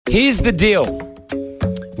Here's the deal.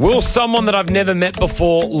 Will someone that I've never met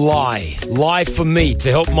before lie? Lie for me to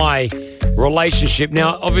help my relationship.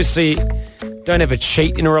 Now, obviously, don't ever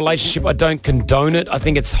cheat in a relationship. I don't condone it. I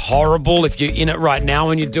think it's horrible. If you're in it right now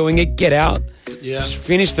and you're doing it, get out. Yeah. Just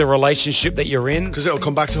finish the relationship that you're in. Because it'll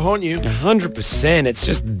come back to haunt you. 100%. It's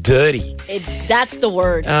just dirty. That's the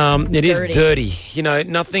word. It is dirty. You know,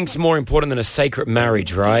 nothing's more important than a sacred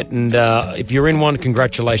marriage, right? And if you're in one,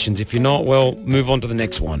 congratulations. If you're not, well, move on to the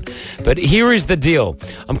next one. But here is the deal.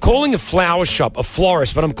 I'm calling a flower shop, a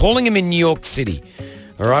florist, but I'm calling him in New York City.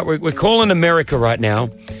 All right? We're calling America right now.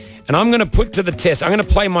 And I'm going to put to the test. I'm going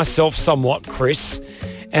to play myself somewhat, Kris.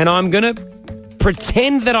 And I'm going to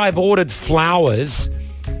pretend that I've ordered flowers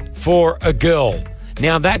for a girl.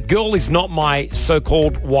 Now, that girl is not my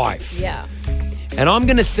so-called wife. Yeah. And I'm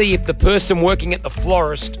going to see if the person working at the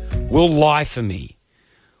florist will lie for me.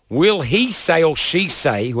 Will he say or she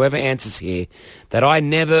say, whoever answers here, that I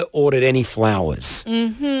never ordered any flowers?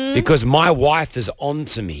 Mm-hmm. Because my wife is on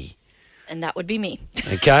to me. And that would be me.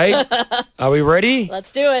 Okay? Are we ready?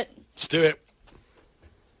 Let's do it. Let's do it.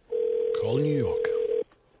 Call New York.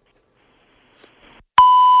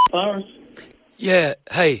 Flowers. Yeah.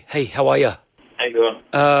 Hey, how are you? How you doing?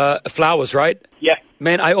 Flowers, right? Yeah.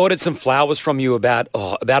 Man, I ordered some flowers from you about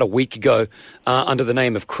a week ago under the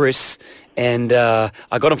name of Kris, and I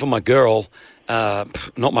got them for my girl,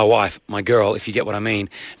 not my wife, my girl, if you get what I mean.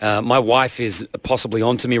 My wife is possibly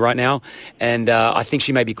on to me right now, and I think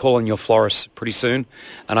she may be calling your florist pretty soon.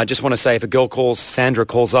 And I just want to say, if a girl Sandra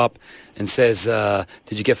calls up and says,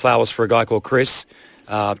 did you get flowers for a guy called Kris?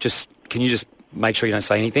 Can you just make sure you don't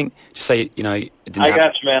say anything? Just say, you know, it didn't happen.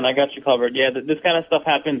 Got you, man. I got you covered. Yeah, this kind of stuff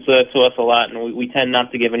happens to us a lot, and we tend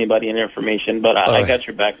not to give anybody any information, but I got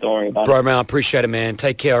your back. Don't worry about it. Bro, man, I appreciate it, man.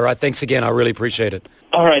 Take care, all right? Thanks again. I really appreciate it.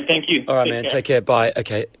 All right, thank you. All right, man. Take care. Bye.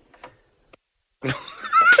 Okay.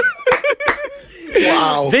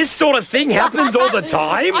 Wow. This sort of thing happens all the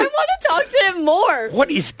time? I want to talk to him more. What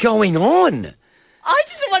is going on? I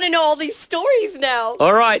just want to know all these stories now.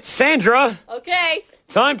 All right, Sandra. Okay.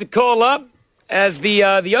 Time to call up as the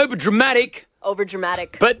over-dramatic.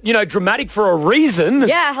 Over-dramatic. But, you know, dramatic for a reason.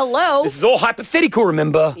 Yeah, hello. This is all hypothetical,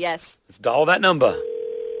 remember? Yes. Let's dial that number.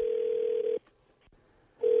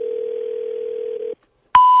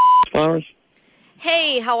 Flowers.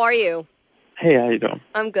 Hey, how are you? Hey, how you doing?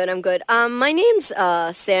 I'm good. My name's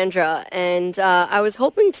Sandra, and I was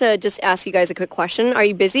hoping to just ask you guys a quick question. Are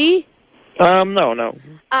you busy? No.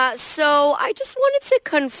 So I just wanted to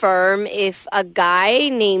confirm if a guy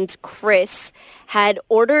named Kris had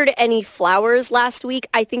ordered any flowers last week.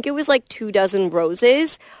 I think it was like 24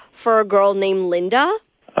 roses for a girl named Linda.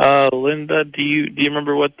 Linda, do you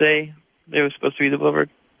remember what day they were supposed to be delivered?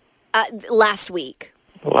 Last week.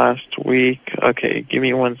 Last week. Okay, give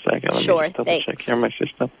me 1 second. Let Sure, me just double check thanks. here on my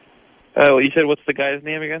system. Oh, you said what's the guy's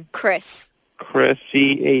name again? Kris. Kris,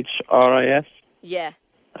 C-H-R-I-S? Yeah.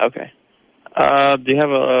 Okay. Do you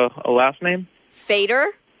have a last name?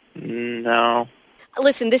 Fader? No.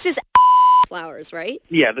 Listen, this is flowers, right?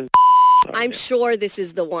 Yeah, this is I'm sure this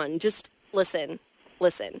is the one. Just listen.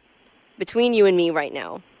 Between you and me right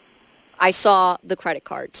now, I saw the credit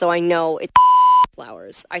card, so I know it's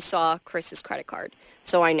flowers. I saw Kris's credit card,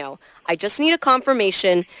 so I know. I just need a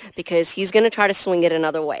confirmation because he's going to try to swing it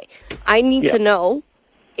another way. I need to know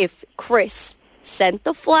if Kris sent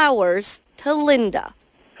the flowers to Linda.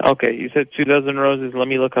 Okay, you said 24 roses. Let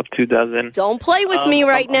me look up 24. Don't play with me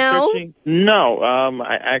right now. No,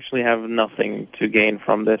 I actually have nothing to gain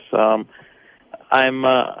from this. I'm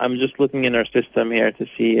just looking in our system here to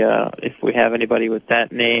see if we have anybody with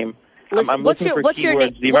that name. Listen, what's your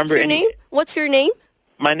name? Do you remember any? What's your name?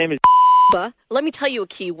 My name is. Let me tell you a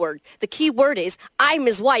key word. The key word is I'm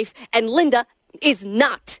his wife, and Linda is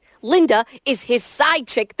not. Linda is his side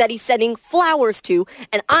chick that he's sending flowers to,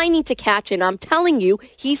 and I need to catch it. I'm telling you,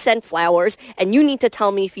 he sent flowers, and you need to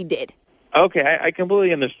tell me if he did. Okay, I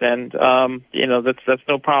completely understand. You know, that's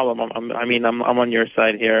no problem. I'm on your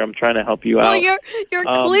side here. I'm trying to help you out. Well, you're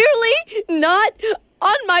clearly not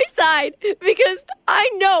on my side because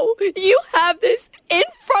I know you have this in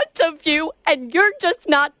front of you, and you're just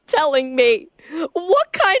not telling me.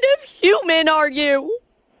 What kind of human are you?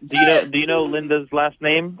 Do you know Linda's last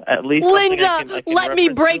name at least? Linda, I can let me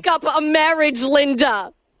break up a marriage,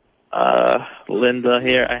 Linda. Linda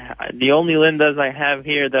here. The only Lindas I have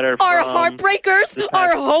here that are heartbreakers,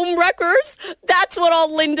 are home wreckers. That's what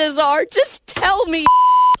all Lindas are. Just tell me.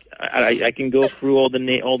 I can go through all the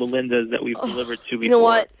Lindas that we've delivered to before. You know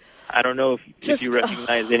what? I don't know if you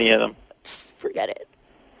recognize any of them. Just forget it.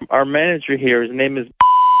 Our manager here, his name is.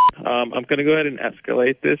 I'm going to go ahead and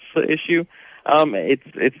escalate this issue.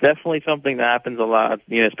 It's definitely something that happens a lot,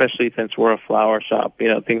 especially since we're a flower shop.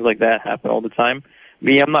 Things like that happen all the time.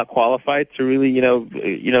 Me, I'm not qualified to really,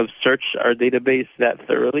 search our database that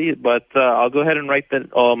thoroughly, but I'll go ahead and write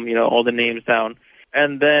all the names down.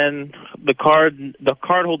 And then the card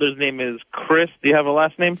holder's name is Kris. Do you have a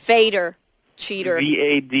last name? Fader. Cheater.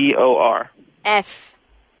 Vador. F,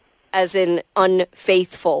 as in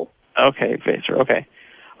unfaithful. Okay, Fader. Okay.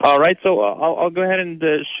 All right, so I'll go ahead and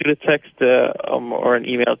shoot a text or an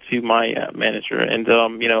email to my manager, and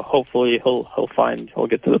hopefully he'll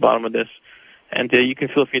get to the bottom of this, and you can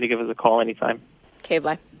feel free to give us a call anytime. Okay,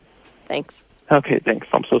 bye. Thanks. Okay, thanks.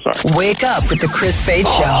 I'm so sorry. Wake up with the Kris Fade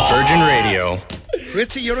Show. Virgin Radio.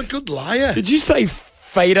 Priti, you're a good liar. Did you say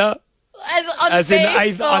fader? As in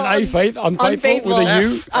unfaithful unfaithful. with a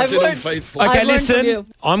U? As in unfaithful. Okay, I've learned from listen. you.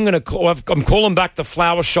 I'm calling back the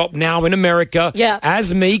flower shop now in America. Yeah.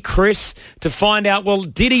 As me, Kris, to find out. Well,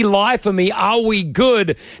 did he lie for me? Are we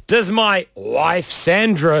good? Does my wife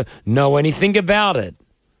Sandra know anything about it?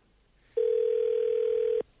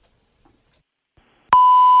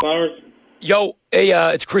 Flowers. Yo, hey,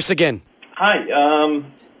 it's Kris again. Hi,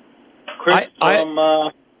 Kris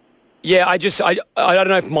from... Yeah, I don't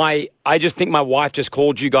know if I just think my wife just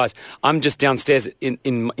called you guys. I'm just downstairs in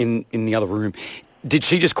the other room. Did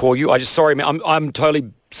she just call you? Sorry, man. I'm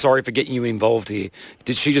totally sorry for getting you involved here.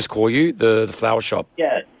 Did she just call you, the flower shop?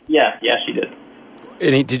 Yeah, she did.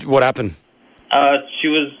 And what happened? She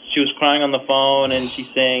was crying on the phone, and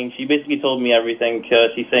she basically told me everything.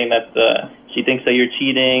 She's saying that she thinks that you're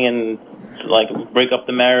cheating and break up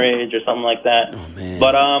the marriage or something like that. Oh, man.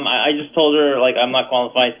 But I just told her I'm not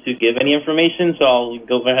qualified to give any information, so I'll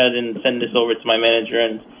go ahead and send this over to my manager,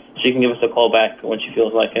 and she can give us a call back when she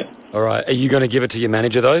feels like it. All right. Are you going to give it to your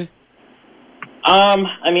manager though?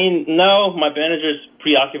 No. My manager's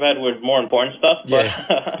preoccupied with more important stuff.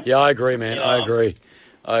 But Yeah, I agree, man. I agree.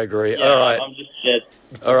 Yeah, All right. I'm just shit.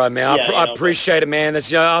 All right, man. Yeah, I appreciate it, man.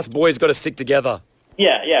 That's us boys got to stick together.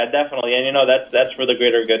 Yeah, definitely, and that's for the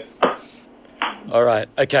greater good. All right.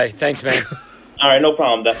 Okay. Thanks, man. All right, no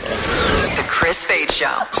problem, definitely. The Kris Fade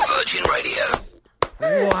Show. Virgin Radio.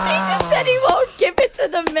 He just said he won't give it to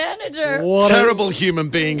the manager. Terrible human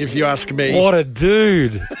being, if you ask me. What a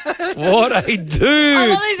dude. What a dude. I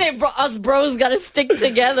love they say us bros got to stick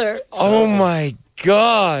together. Oh, my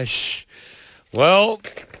gosh. Well,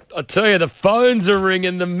 I'll tell you, the phones are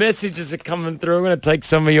ringing. The messages are coming through. I'm going to take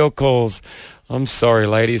some of your calls. I'm sorry,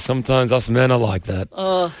 ladies. Sometimes us men are like that.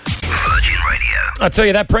 Virgin Radio. I tell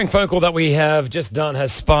you, that prank phone call that we have just done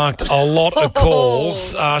has sparked a lot of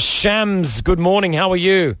calls. Shams, good morning. How are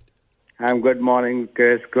you? I'm good morning,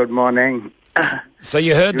 Kris. Good morning. So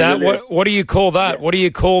you heard that. What do you call that? Yeah. What do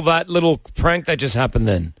you call that little prank that just happened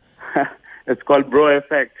then? It's called bro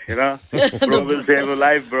effect, Bro will save a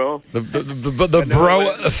life, bro. The bro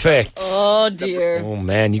effect. Oh, dear. Oh,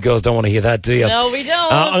 man, you girls don't want to hear that, do you? No, we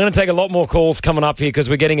don't. I'm going to take a lot more calls coming up here because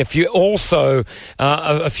we're getting a few. Also,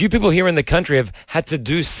 a few people here in the country have had to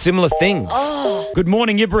do similar things. Oh. Good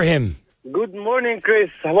morning, Ibrahim. Good morning, Kris.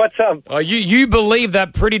 What's up? You believe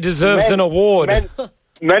that Priti deserves an award.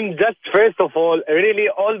 Man, just first of all, really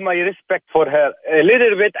all my respect for her. A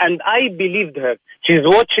little bit, and I believed her. She's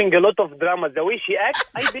watching a lot of dramas. The way she acts,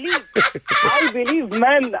 I believe,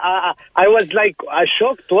 man. I was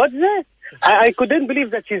shocked. What's that? I couldn't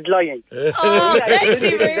believe that she's lying. Oh, thanks,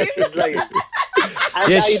 Ibrahim. She's lying.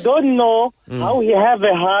 And yes. I don't know how he have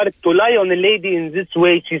a heart to lie on a lady in this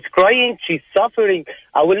way. She's crying. She's suffering.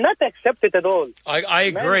 I will not accept it at all. I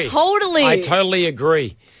agree. Man, totally. I totally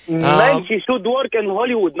agree. Man, she should work in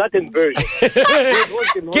Hollywood, not in Virgin.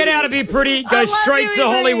 Get out of here, Priti. Go straight to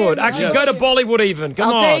Hollywood. Actually, go to Bollywood even. Come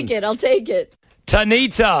on. I'll take it.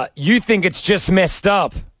 Tanita, you think it's just messed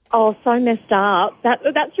up. Oh, so messed up.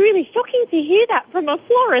 That's really shocking to hear that from a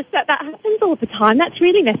florist, that happens all the time. That's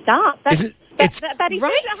really messed up. That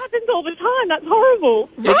happens all the time. That's horrible.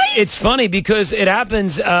 Right? It's funny because it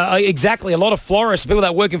happens exactly. A lot of florists, people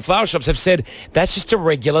that work in flower shops have said that's just a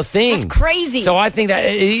regular thing. That's crazy. So I think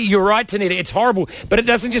that you're right, Tanita. It's horrible. But it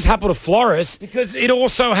doesn't just happen to florists because it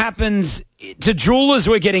also happens to jewelers,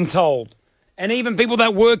 we're getting told. And even people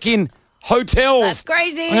that work in hotels. That's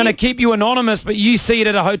crazy. I'm going to keep you anonymous, but you see it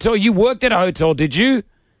at a hotel. You worked at a hotel, did you?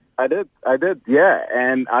 I did, yeah.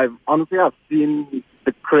 And I've seen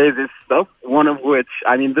the craziest stuff, one of which,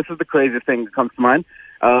 this is the craziest thing that comes to mind.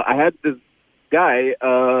 I had this guy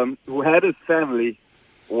who had his family,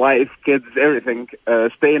 wife, kids, everything,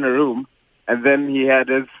 stay in a room, and then he had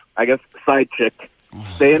his, side chick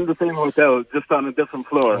stay in the same hotel, just on a different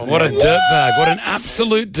floor. Oh, what a dirtbag. What an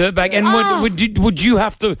absolute dirtbag. And would you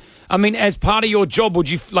have to, as part of your job,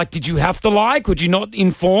 did you have to lie? Could you not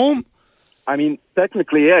inform? I mean,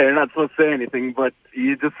 technically, yeah, you're not supposed to say anything, but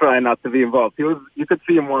you just try not to be involved. You could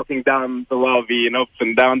see him walking down the lobby and up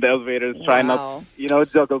and down the elevators, trying not,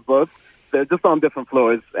 juggle both. They're just on different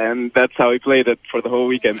floors, and that's how he played it for the whole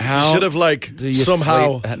weekend. You should have,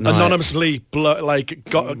 somehow anonymously,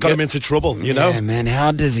 got him into trouble, you know? Yeah, man,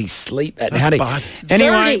 how does he sleep at That's bad.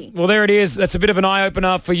 Anyway, Dirty. well, there it is. That's a bit of an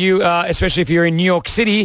eye-opener for you, especially if you're in New York City.